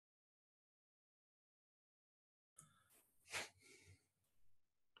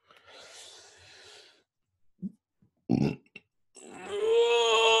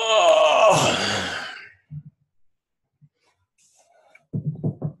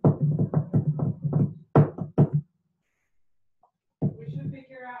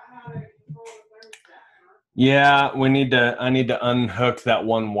Yeah, I need to unhook that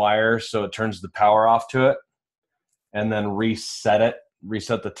one wire so it turns the power off to it and then reset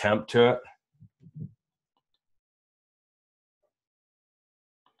the temp to it.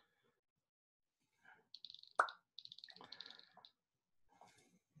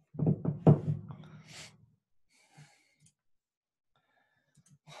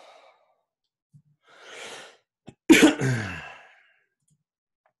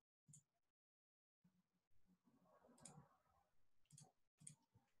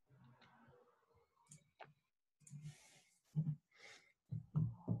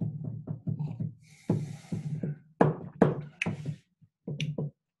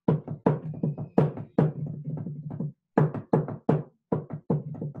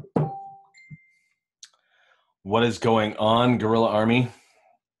 What is going on, Guerrilla Army?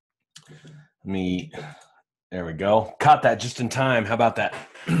 There we go. Caught that just in time. How about that?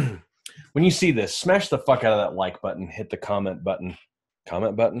 When you see this, smash the fuck out of that like button, hit the comment button,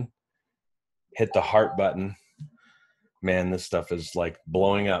 hit the heart button. Man, this stuff is like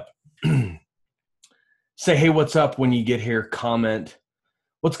blowing up. Say, hey, what's up when you get here? Comment.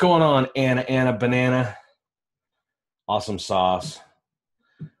 What's going on, Anna Banana? Awesome sauce.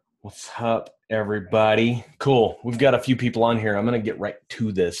 What's up, everybody? Cool. We've got a few people on here. I'm going to get right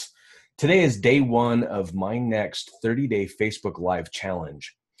to this. Today is day one of my next 30-day Facebook Live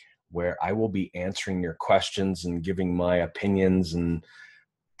challenge, where I will be answering your questions and giving my opinions and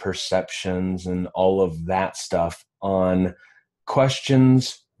perceptions and all of that stuff on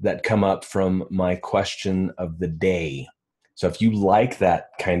questions that come up from my question of the day. So if you like that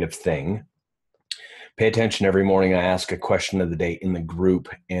kind of thing, pay attention. Every morning I ask a question of the day in the group,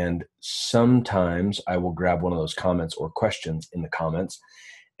 and sometimes I will grab one of those comments or questions in the comments,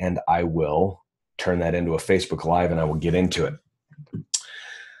 and I will turn that into a Facebook Live and I will get into it.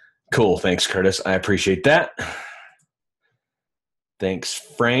 Cool. Thanks, Curtis. I appreciate that. Thanks,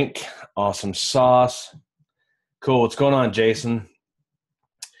 Frank. Awesome sauce. Cool. What's going on, Jason?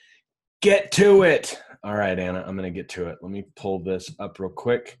 Get to it. All right, Anna, I'm going to get to it. Let me pull this up real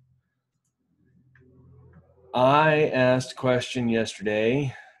quick. I asked a question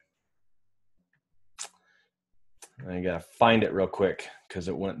yesterday. I got to find it real quick because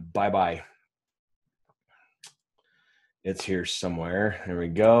it went bye-bye. It's here somewhere. Here we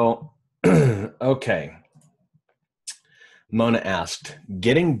go. Okay. Mona asked,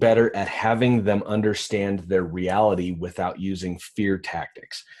 getting better at having them understand their reality without using fear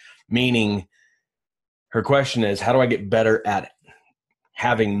tactics. Meaning, her question is, how do I get better at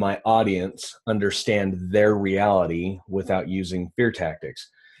having my audience understand their reality without using fear tactics?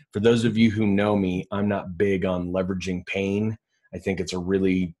 For those of you who know me, I'm not big on leveraging pain. I think it's a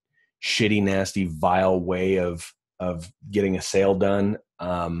really shitty, nasty, vile way of getting a sale done.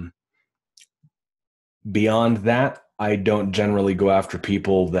 Beyond that, I don't generally go after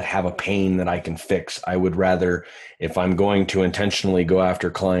people that have a pain that I can fix. I would rather, if I'm going to intentionally go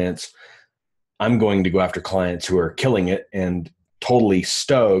after clients, I'm going to go after clients who are killing it and totally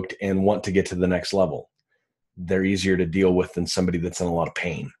stoked and want to get to the next level. They're easier to deal with than somebody that's in a lot of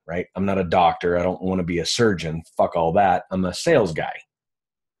pain, right? I'm not a doctor. I don't want to be a surgeon. Fuck all that. I'm a sales guy,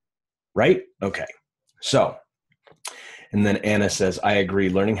 right? Okay. So, and then Anna says, I agree.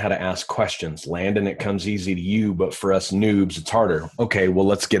 Learning how to ask questions. Landon, it comes easy to you, but for us noobs, it's harder. Okay, well,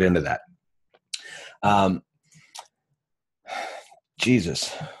 let's get into that.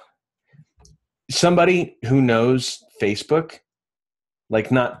 Jesus. Somebody who knows Facebook,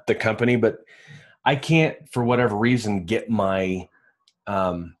 like not the company, but I can't, for whatever reason, get my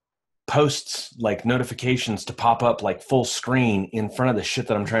posts, like notifications to pop up like full screen in front of the shit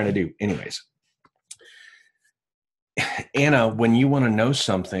that I'm trying to do. Anyways. Anna, when you want to know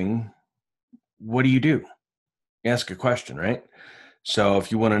something, what do? You ask a question, right? So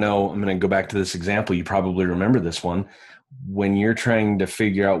if you want to know, I'm going to go back to this example. You probably remember this one. When you're trying to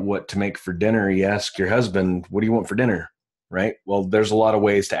figure out what to make for dinner, you ask your husband, what do you want for dinner? Right? Well, there's a lot of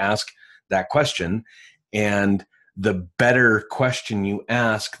ways to ask that question. And the better question you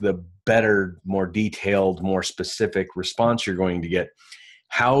ask, the better, more detailed, more specific response you're going to get.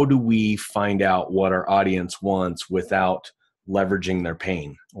 How do we find out what our audience wants without leveraging their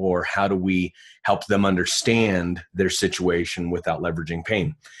pain? Or how do we help them understand their situation without leveraging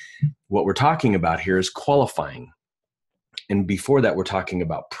pain? What we're talking about here is qualifying. And before that, we're talking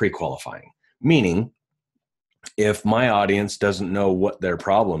about pre-qualifying. Meaning, if my audience doesn't know what their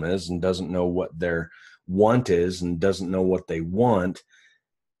problem is and doesn't know what want is and doesn't know what they want,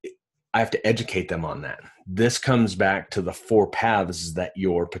 I have to educate them on that. This comes back to the 4 paths that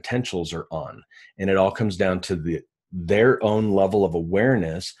your potentials are on. And it all comes down to their own level of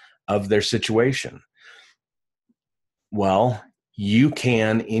awareness of their situation. Well, you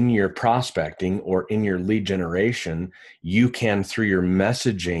can, in your prospecting or in your lead generation, you can, through your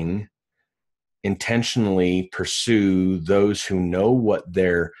messaging, intentionally pursue those who know what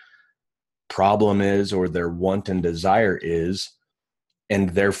their problem is or their want and desire is. And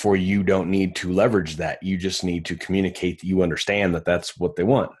therefore, you don't need to leverage that. You just need to communicate that you understand that that's what they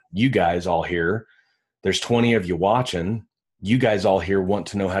want. You guys all here, there's 20 of you watching. You guys all here want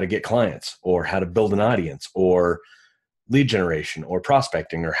to know how to get clients or how to build an audience or lead generation or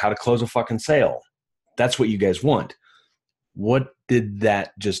prospecting or how to close a fucking sale. That's what you guys want. What did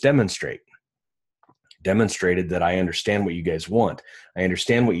that just demonstrate? Demonstrated that I understand what you guys want. I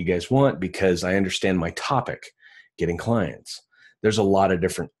understand what you guys want because I understand my topic, getting clients. There's a lot of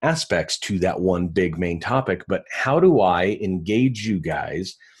different aspects to that one big main topic, but how do I engage you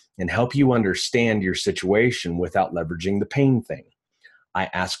guys and help you understand your situation without leveraging the pain thing? I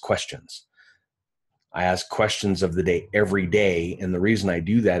ask questions. I ask questions of the day every day. And the reason I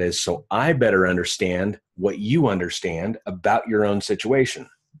do that is so I better understand what you understand about your own situation.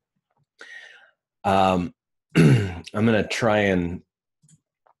 I'm going to try and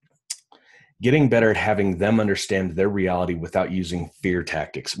getting better at having them understand their reality without using fear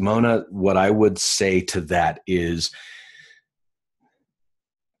tactics. Mona, what I would say to that is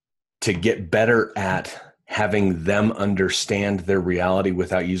to get better at having them understand their reality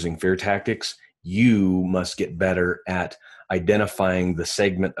without using fear tactics, you must get better at identifying the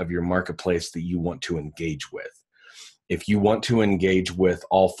segment of your marketplace that you want to engage with. If you want to engage with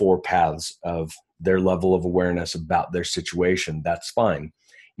all 4 paths of their level of awareness about their situation, that's fine.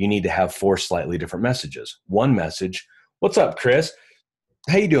 You need to have 4 slightly different messages. One message, what's up, Chris?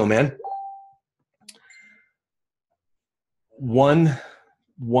 How you doing, man?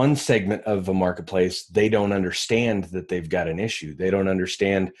 One segment of a marketplace, they don't understand that they've got an issue. They don't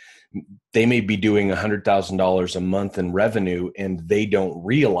understand. They may be doing $100,000 a month in revenue, and they don't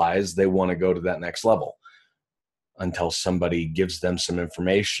realize they want to go to that next level until somebody gives them some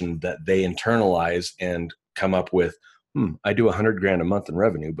information that they internalize and come up with, I do 100 grand a month in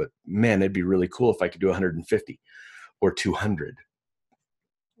revenue, but man, it'd be really cool if I could do 150 or 200.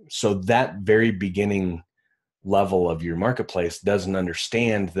 So that very beginning level of your marketplace doesn't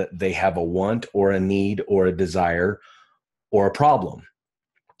understand that they have a want or a need or a desire or a problem.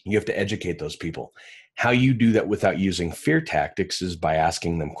 You have to educate those people. How you do that without using fear tactics is by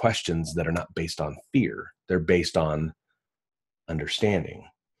asking them questions that are not based on fear. They're based on understanding.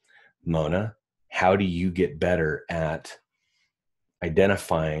 Mona, how do you get better at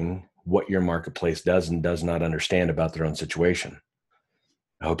identifying what your marketplace does and does not understand about their own situation?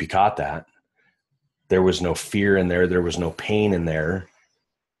 I hope you caught that. There was no fear in there. There was no pain in there.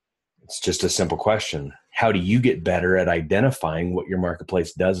 It's just a simple question. How do you get better at identifying what your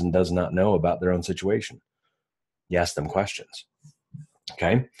marketplace does and does not know about their own situation? You ask them questions.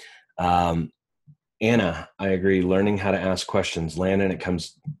 Okay. Anna, I agree. Learning how to ask questions. Landon, it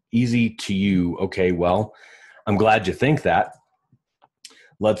comes easy to you. Okay. Well, I'm glad you think that.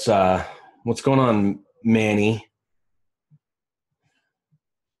 What's going on, Manny?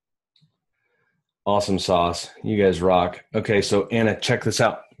 Awesome sauce. You guys rock. Okay. So Anna, check this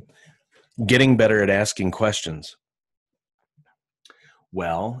out. Getting better at asking questions.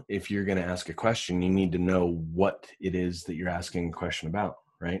 Well, if you're going to ask a question, you need to know what it is that you're asking a question about,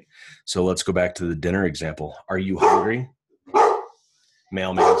 right? So let's go back to the dinner example. Are you hungry?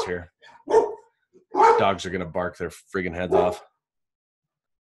 Mailman's here. Dogs are going to bark their friggin' heads off.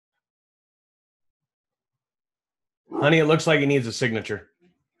 Honey, it looks like he needs a signature.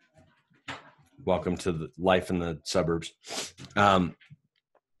 Welcome to the life in the suburbs.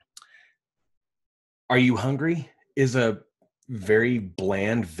 Are you hungry? Is a very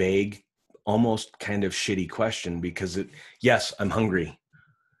bland, vague, almost kind of shitty question because yes, I'm hungry.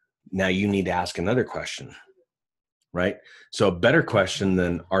 Now you need to ask another question, right? So a better question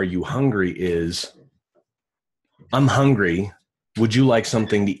than are you hungry is, I'm hungry. Would you like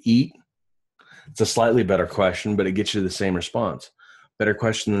something to eat? It's a slightly better question, but it gets you the same response. Better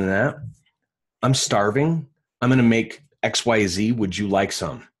question than that. I'm starving. I'm going to make XYZ. Would you like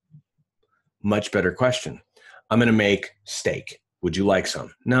some? Much better question. I'm going to make steak. Would you like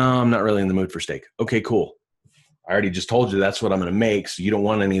some? No, I'm not really in the mood for steak. Okay, cool. I already just told you that's what I'm going to make. So you don't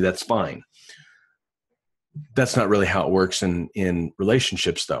want any, that's fine. That's not really how it works in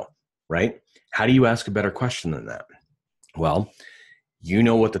relationships though, right? How do you ask a better question than that? Well, you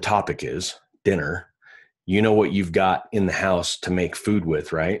know what the topic is, dinner. You know what you've got in the house to make food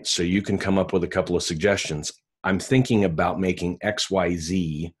with, right? So you can come up with a couple of suggestions. I'm thinking about making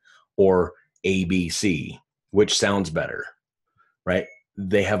XYZ or ABC, which sounds better, right?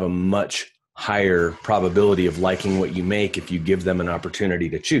 They have a much higher probability of liking what you make if you give them an opportunity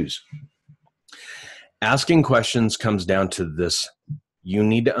to choose. Asking questions comes down to this. You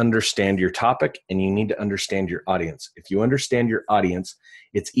need to understand your topic and you need to understand your audience. If you understand your audience,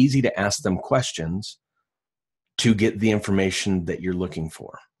 it's easy to ask them questions to get the information that you're looking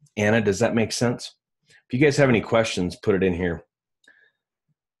for. Anna, does that make sense? If you guys have any questions, put it in here.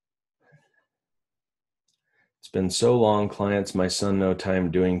 It's been so long, clients, my son, no time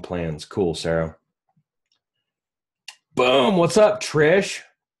doing plans. Cool, Sarah. Boom. What's up, Trish?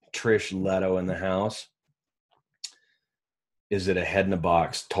 Trish Leto in the house. Is it a head in a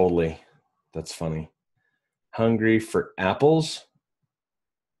box? Totally. That's funny. Hungry for apples?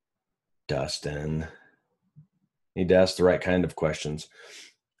 Dustin. Need to ask the right kind of questions.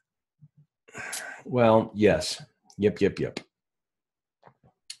 Well, yes. Yep.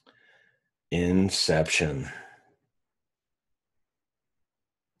 Inception.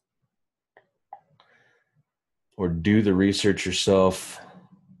 Or do the research yourself.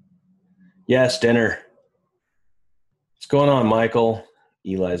 Yes, dinner. What's going on, Michael?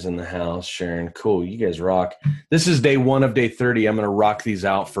 Eli's in the house. Sharon, cool. You guys rock. This is day 1 of day 30. I'm going to rock these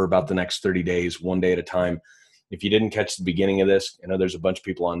out for about the next 30 days, one day at a time. If you didn't catch the beginning of this, I know there's a bunch of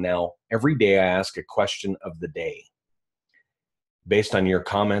people on now. Every day I ask a question of the day. Based on your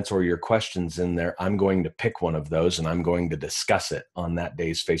comments or your questions in there, I'm going to pick one of those and I'm going to discuss it on that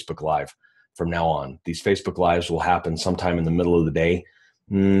day's Facebook Live from now on. These Facebook Lives will happen sometime in the middle of the day,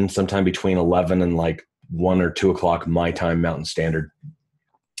 sometime between 11 and like 1 or 2 o'clock my time, Mountain Standard.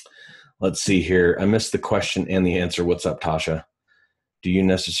 Let's see here. I missed the question and the answer. What's up, Tasha? Do you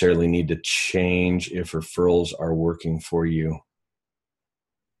necessarily need to change if referrals are working for you?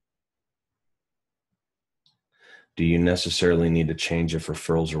 Do you necessarily need to change if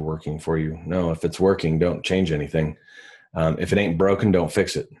referrals are working for you? No, if it's working, don't change anything. If it ain't broken, don't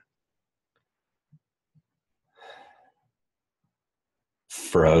fix it.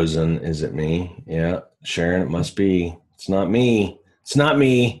 Frozen, is it me? Yeah, Sharon, it must be. It's not me. It's not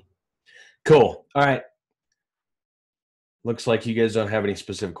me. Cool. All right. Looks like you guys don't have any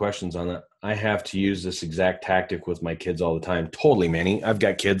specific questions on that. I have to use this exact tactic with my kids all the time. Totally, Manny. I've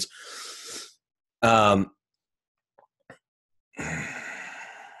got kids. I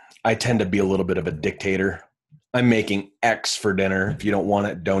tend to be a little bit of a dictator. I'm making X for dinner. If you don't want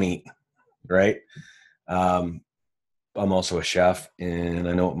it, don't eat, right? I'm also a chef, and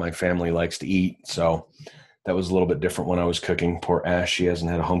I know what my family likes to eat, so that was a little bit different when I was cooking. Poor Ash, she hasn't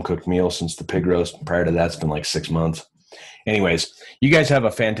had a home-cooked meal since the pig roast. Prior to that, it's been like 6 months. Anyways, you guys have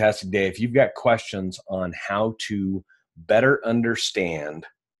a fantastic day. If you've got questions on how to better understand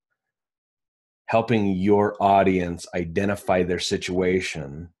helping your audience identify their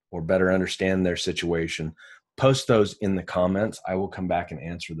situation or better understand their situation, post those in the comments. I will come back and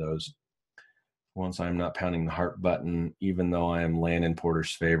answer those once I'm not pounding the heart button, even though I am Landon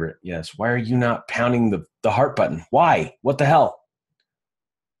Porter's favorite. Yes. Why are you not pounding the heart button? Why? What the hell?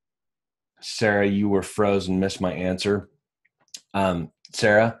 Sarah, you were frozen, missed my answer.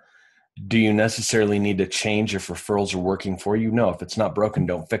 Sarah, do you necessarily need to change if referrals are working for you? No, if it's not broken,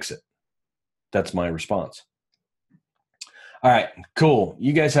 don't fix it. That's my response. All right, cool.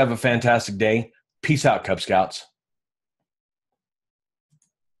 You guys have a fantastic day. Peace out, Cub Scouts.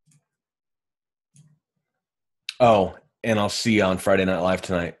 Oh, and I'll see you on Friday Night Live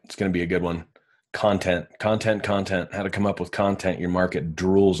tonight. It's going to be a good one. Content. How to come up with content your market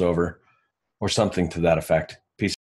drools over, or something to that effect.